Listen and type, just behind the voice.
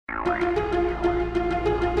Welcome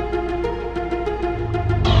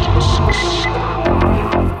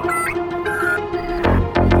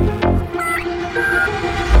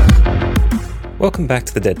back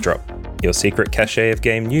to The Dead Drop, your secret cache of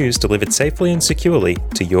game news delivered safely and securely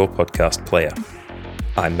to your podcast player.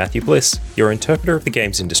 I'm Matthew Bliss, your interpreter of the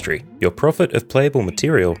games industry, your prophet of playable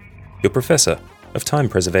material, your professor of time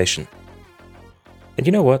preservation. And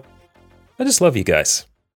you know what? I just love you guys.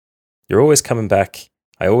 You're always coming back.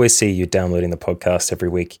 I always see you downloading the podcast every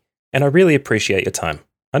week, and I really appreciate your time.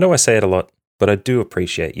 I know I say it a lot, but I do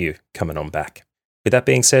appreciate you coming on back. With that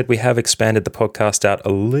being said, we have expanded the podcast out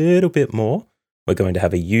a little bit more. We're going to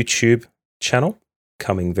have a YouTube channel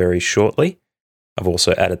coming very shortly. I've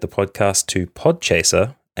also added the podcast to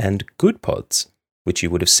Podchaser and Good Pods, which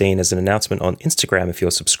you would have seen as an announcement on Instagram if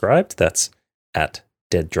you're subscribed. That's at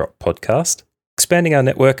Dead Drop Podcast. Expanding our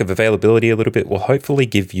network of availability a little bit will hopefully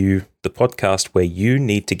give you the podcast where you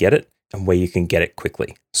need to get it and where you can get it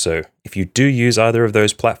quickly. So if you do use either of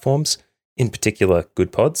those platforms, in particular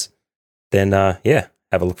Good Pods, then have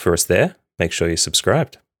a look for us there. Make sure you're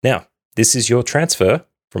subscribed. Now, this is your transfer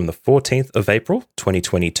from the 14th of April,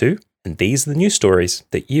 2022, and these are the news stories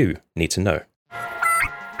that you need to know.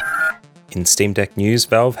 In Steam Deck news,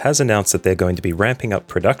 Valve has announced that they're going to be ramping up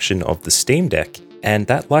production of the Steam Deck, and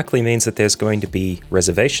that likely means that there's going to be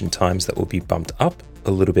reservation times that will be bumped up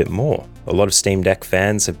a little bit more. A lot of Steam Deck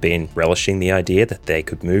fans have been relishing the idea that they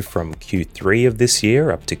could move from Q3 of this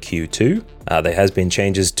year up to Q2. There has been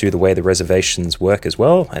changes to the way the reservations work as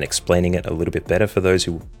well, and explaining it a little bit better for those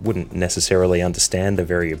who wouldn't necessarily understand the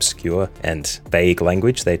very obscure and vague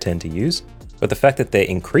language they tend to use. But the fact that they're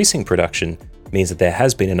increasing production means that there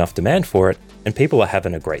has been enough demand for it, and people are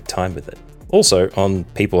having a great time with it. Also, on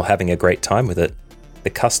people having a great time with it, the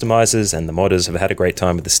customizers and the modders have had a great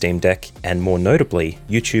time with the Steam Deck, and more notably,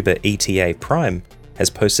 YouTuber ETA Prime has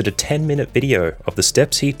posted a 10-minute video of the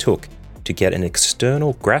steps he took to get an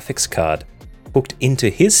external graphics card hooked into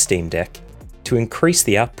his Steam Deck to increase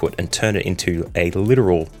the output and turn it into a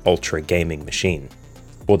literal ultra gaming machine.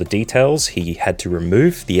 For the details, he had to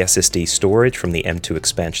remove the SSD storage from the M2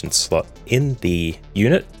 expansion slot in the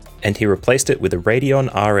unit, and he replaced it with a Radeon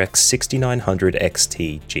RX 6900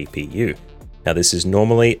 XT GPU. Now, this is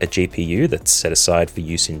normally a GPU that's set aside for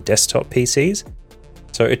use in desktop PCs,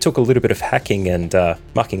 so it took a little bit of hacking and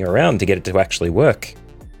mucking around to get it to actually work,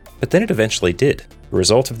 but then it eventually did. The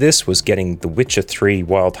result of this was getting The Witcher 3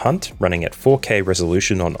 Wild Hunt running at 4K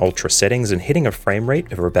resolution on ultra settings and hitting a frame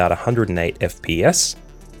rate of about 108 FPS.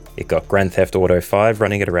 It got Grand Theft Auto 5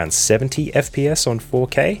 running at around 70 FPS on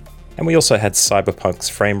 4K, and we also had Cyberpunk's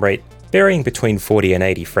frame rate varying between 40 and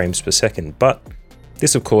 80 frames per second, but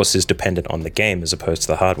this, of course, is dependent on the game as opposed to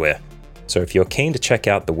the hardware. So if you're keen to check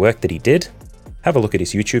out the work that he did, have a look at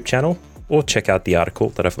his YouTube channel or check out the article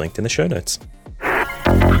that I've linked in the show notes.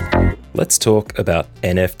 Let's talk about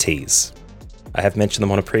NFTs. I have mentioned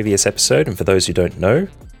them on a previous episode, and for those who don't know,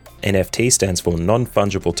 NFT stands for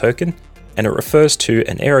non-fungible token, and it refers to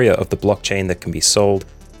an area of the blockchain that can be sold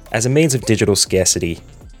as a means of digital scarcity.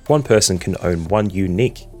 One person can own one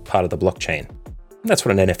unique part of the blockchain. And that's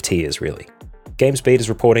what an NFT is, really. GamesBeat is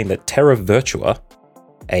reporting that Terra Virtua,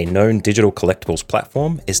 a known digital collectibles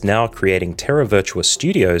platform, is now creating Terra Virtua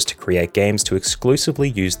Studios to create games to exclusively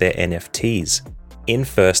use their NFTs in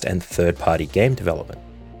first and third-party game development.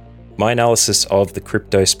 My analysis of the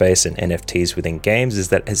crypto space and NFTs within games is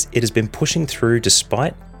that it has been pushing through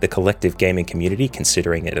despite the collective gaming community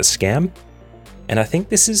considering it a scam, and I think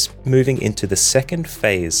this is moving into the second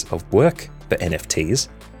phase of work for NFTs,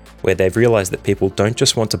 where they've realized that people don't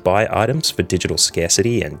just want to buy items for digital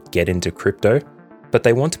scarcity and get into crypto, but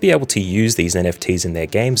they want to be able to use these NFTs in their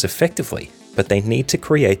games effectively, but they need to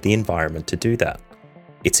create the environment to do that.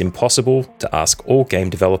 It's impossible to ask all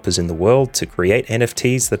game developers in the world to create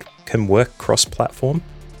NFTs that can work cross-platform.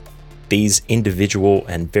 These individual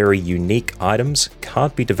and very unique items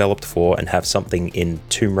can't be developed for and have something in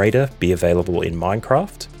Tomb Raider be available in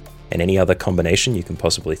Minecraft, and any other combination you can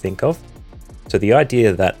possibly think of. So the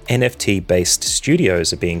idea that NFT-based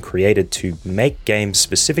studios are being created to make games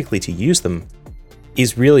specifically to use them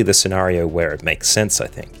is really the scenario where it makes sense, I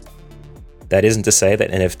think. That isn't to say that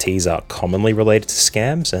NFTs are commonly related to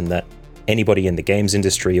scams and that anybody in the games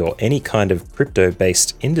industry or any kind of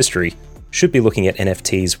crypto-based industry should be looking at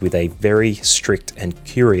NFTs with a very strict and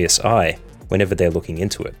curious eye whenever they're looking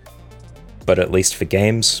into it. But at least for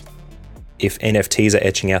games, if NFTs are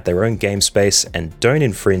etching out their own game space and don't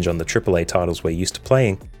infringe on the AAA titles we're used to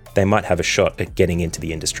playing, they might have a shot at getting into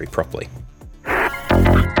the industry properly.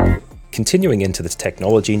 Continuing into the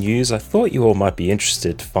technology news, I thought you all might be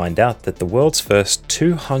interested to find out that the world's first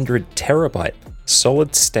 200 terabyte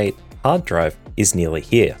solid-state hard drive is nearly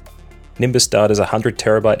here. Nimbus Data's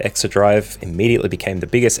 100TB exadrive immediately became the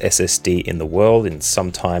biggest SSD in the world in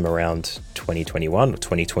some time around 2021 or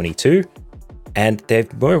 2022, and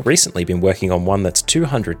they've more recently been working on one that's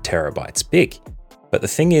 200TB big. But the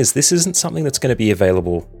thing is, this isn't something that's going to be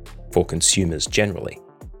available for consumers generally.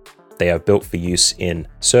 They are built for use in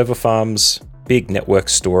server farms, big network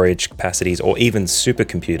storage capacities, or even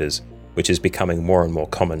supercomputers, which is becoming more and more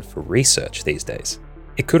common for research these days.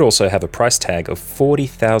 It could also have a price tag of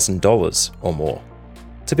 $40,000 or more.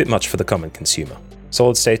 It's a bit much for the common consumer.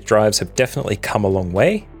 Solid-state drives have definitely come a long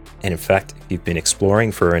way, and in fact, if you've been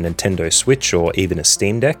exploring for a Nintendo Switch or even a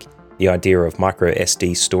Steam Deck, the idea of micro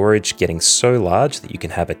SD storage getting so large that you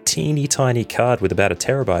can have a teeny tiny card with about 1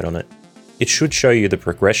 terabyte on it, it should show you the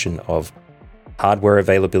progression of hardware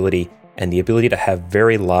availability and the ability to have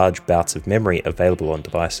very large bouts of memory available on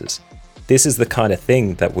devices. This is the kind of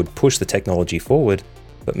thing that would push the technology forward,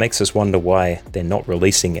 but makes us wonder why they're not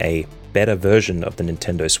releasing a better version of the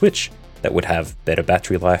Nintendo Switch that would have better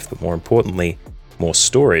battery life, but more importantly, more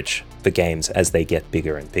storage for games as they get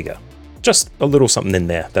bigger and bigger. Just a little something in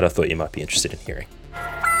there that I thought you might be interested in hearing.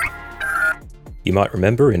 You might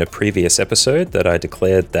remember in a previous episode that I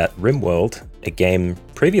declared that RimWorld, a game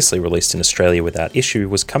previously released in Australia without issue,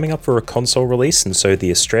 was coming up for a console release, and so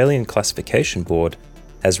the Australian Classification Board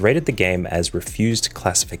has rated the game as refused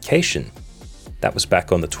classification. That was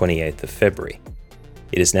back on the 28th of February.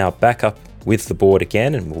 It is now back up with the board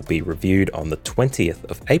again and will be reviewed on the 20th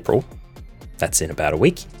of April. That's in about a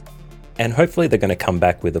week. And hopefully they're going to come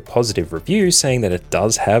back with a positive review saying that it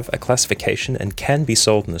does have a classification and can be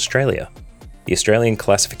sold in Australia. The Australian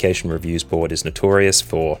Classification Reviews Board is notorious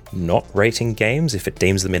for not rating games if it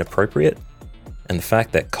deems them inappropriate, and the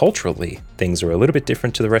fact that culturally things are a little bit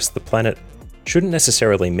different to the rest of the planet shouldn't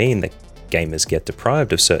necessarily mean that gamers get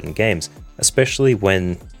deprived of certain games, especially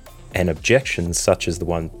when an objection such as the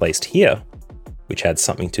one placed here, which had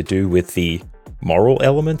something to do with the moral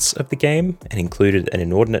elements of the game and included an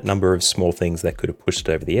inordinate number of small things that could have pushed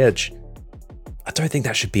it over the edge, I don't think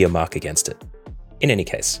that should be a mark against it. In any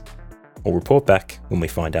case, we'll report back when we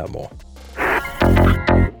find out more.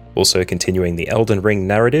 Also continuing the Elden Ring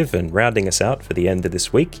narrative and rounding us out for the end of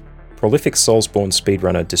this week, prolific Soulsborne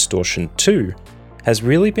speedrunner Distortion 2 has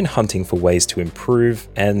really been hunting for ways to improve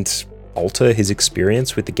and alter his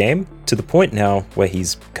experience with the game, to the point now where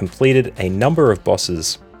he's completed a number of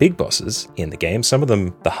bosses, big bosses in the game, some of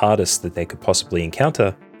them the hardest that they could possibly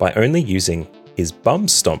encounter, by only using his Bum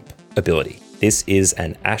Stomp ability. This is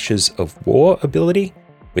an Ashes of War ability,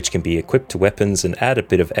 which can be equipped to weapons and add a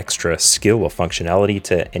bit of extra skill or functionality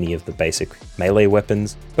to any of the basic melee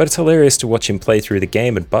weapons, but it's hilarious to watch him play through the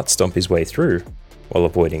game and butt stomp his way through while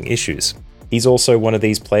avoiding issues. He's also one of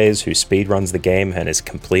these players who speedruns the game and has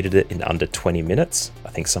completed it in under 20 minutes. I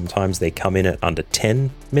think sometimes they come in at under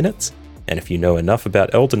 10 minutes. And if you know enough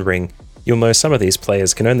about Elden Ring, you'll know some of these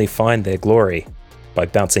players can only find their glory by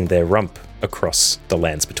bouncing their rump across the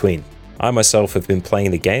lands between. I myself have been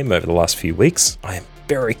playing the game over the last few weeks. I am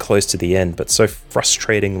very close to the end, but so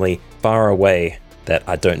frustratingly far away that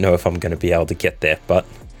I don't know if I'm going to be able to get there, but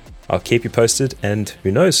I'll keep you posted, and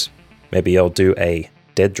who knows, maybe I'll do a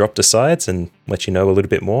Dead Drop Decides and let you know a little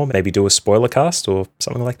bit more, maybe do a spoiler cast or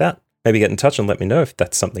something like that. Maybe get in touch and let me know if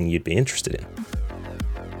that's something you'd be interested in.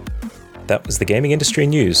 That was the gaming industry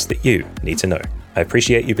news that you need to know. I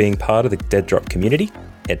appreciate you being part of the Dead Drop community.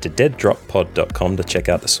 Head to deaddroppod.com to check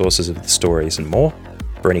out the sources of the stories and more.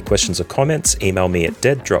 For any questions or comments, email me at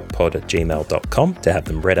deaddroppod@gmail.com to have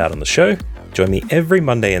them read out on the show. Join me every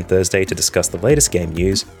Monday and Thursday to discuss the latest game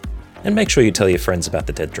news, and make sure you tell your friends about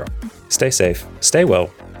the Dead Drop. Stay safe, stay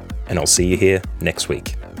well, and I'll see you here next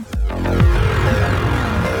week.